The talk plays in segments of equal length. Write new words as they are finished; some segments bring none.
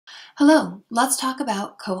Hello, let's talk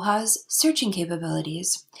about Koha's searching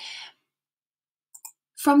capabilities.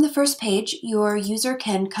 From the first page, your user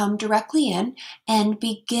can come directly in and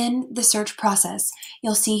begin the search process.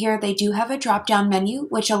 You'll see here they do have a drop-down menu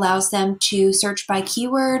which allows them to search by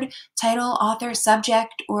keyword, title, author,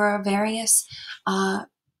 subject, or a various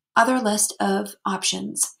other list of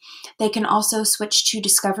options. They can also switch to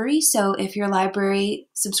discovery. So if your library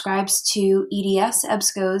subscribes to EDS,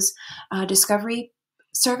 EBSCO's discovery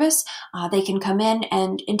service, they can come in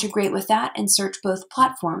and integrate with that and search both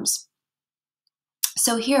platforms.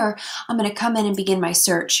 So here, I'm going to come in and begin my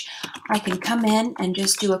search. I can come in and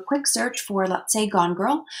just do a quick search for, let's say, Gone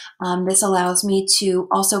Girl. This allows me to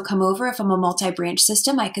also come over, if I'm a multi-branch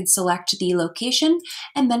system, I could select the location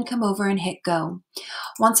and then come over and hit go.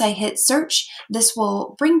 Once I hit search, this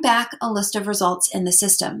will bring back a list of results in the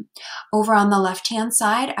system. Over on the left-hand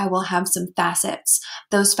side, I will have some facets.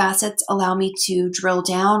 Those facets allow me to drill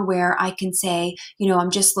down where I can say,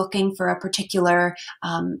 I'm just looking for a particular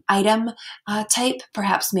item type,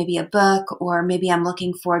 perhaps maybe a book, or maybe I'm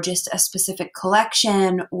looking for just a specific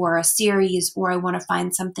collection or a series, or I want to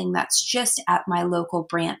find something that's just at my local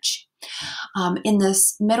branch. In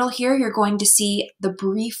this middle here, you're going to see the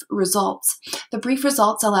brief results. The brief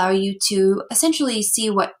results allow you to essentially see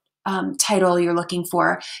what title you're looking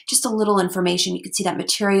for, just a little information. You can see that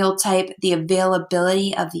material type, the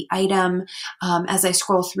availability of the item. As I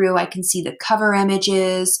scroll through, I can see the cover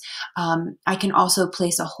images. I can also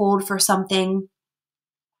place a hold for something.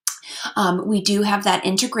 We do have that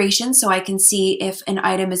integration, so I can see if an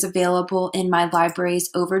item is available in my library's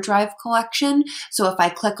Overdrive collection. So if I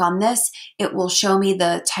click on this, it will show me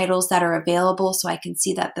the titles that are available, so I can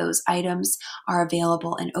see that those items are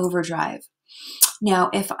available in Overdrive. Now,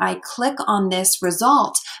 if I click on this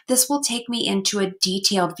result, this will take me into a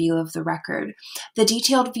detailed view of the record. The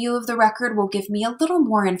detailed view of the record will give me a little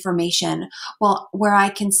more information, where I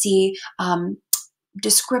can see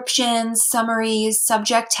descriptions, summaries,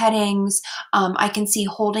 subject headings. I can see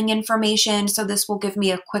holding information. So this will give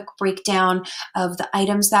me a quick breakdown of the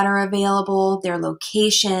items that are available, their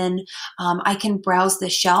location. I can browse the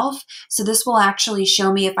shelf. So this will actually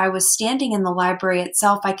show me if I was standing in the library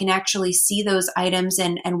itself, I can actually see those items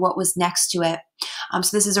and what was next to it.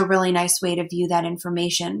 So this is a really nice way to view that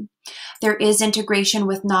information. There is integration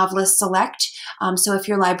with Novelist Select. So if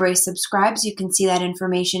your library subscribes, you can see that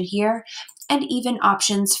information here, and even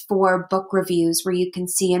options for book reviews where you can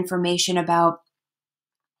see information about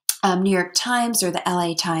New York Times or the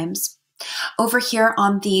LA Times. Over here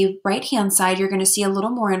on the right-hand side, you're going to see a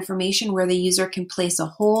little more information where the user can place a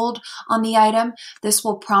hold on the item. This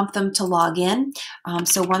will prompt them to log in.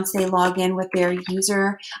 So once they log in with their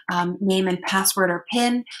user name and password or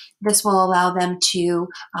PIN, this will allow them to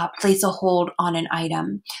place a hold on an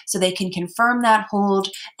item. So they can confirm that hold,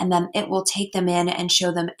 and then it will take them in and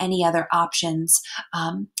show them any other options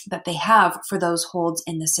that they have for those holds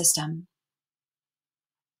in the system.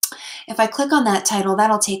 If I click on that title,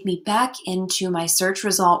 that'll take me back into my search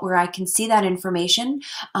result where I can see that information.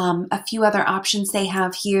 A few other options they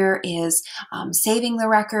have here is saving the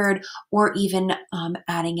record, or even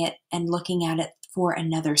adding it and looking at it for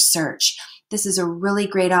another search. This is a really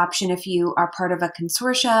great option if you are part of a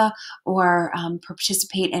consortia or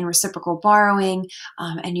participate in reciprocal borrowing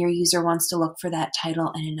and your user wants to look for that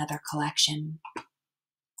title in another collection.